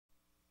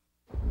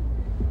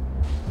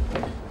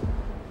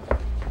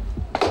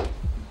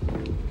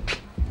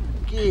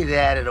Get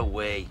out of the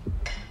way.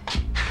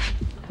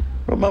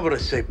 Remember to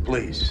say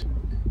please.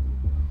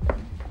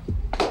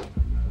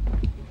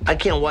 I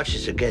can't watch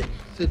this again.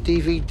 It's a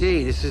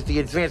DVD. This is the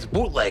advanced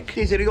bootleg.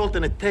 These are the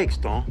alternate takes,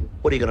 Tom.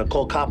 What, are you gonna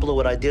call Coppola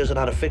with ideas on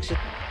how to fix it?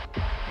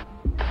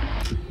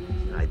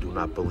 I do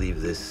not believe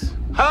this.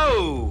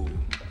 Ho!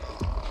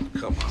 Oh,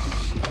 come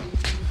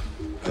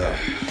on.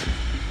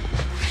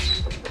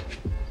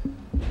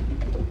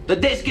 The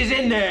disc is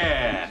in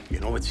there! You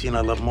know what scene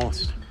I love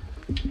most?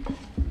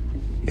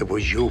 It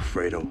was you,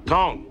 Fredo.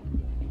 Tom,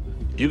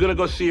 you gonna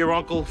go see your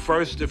uncle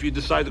first if you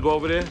decide to go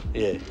over there?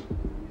 Yeah.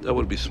 That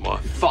would be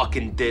smart.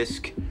 Fucking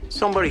disc.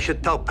 Somebody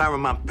should tell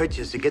Paramount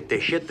Pictures to get their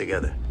shit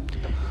together.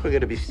 We're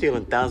gonna be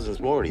stealing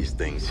thousands more of these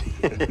things.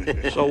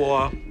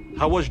 So,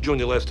 how was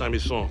Junior last time you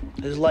saw him?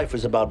 His life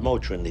is about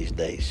Motrin these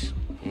days.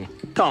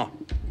 Tom,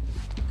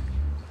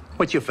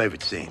 what's your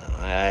favorite scene?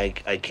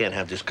 I can't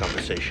have this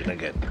conversation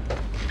again.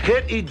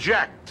 Hit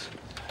eject.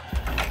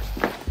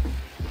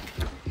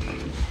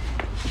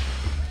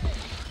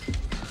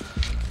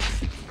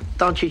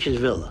 Don Cheech's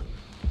villa.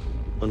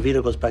 When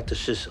Vito goes back to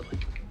Sicily.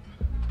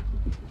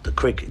 The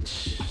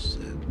crickets,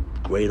 the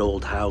great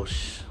old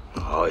house.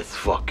 Oh, it's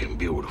fucking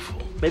beautiful.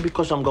 Maybe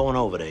because I'm going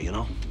over there, you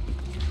know?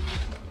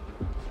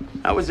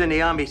 I was in the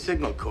Army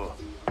Signal Corps.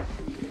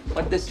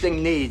 What this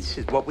thing needs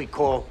is what we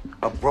call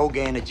a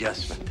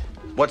Brogan-adjustment.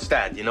 What's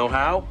that? You know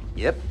how?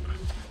 Yep.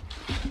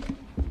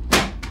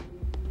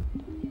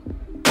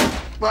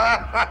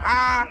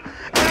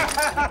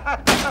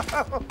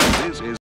 This is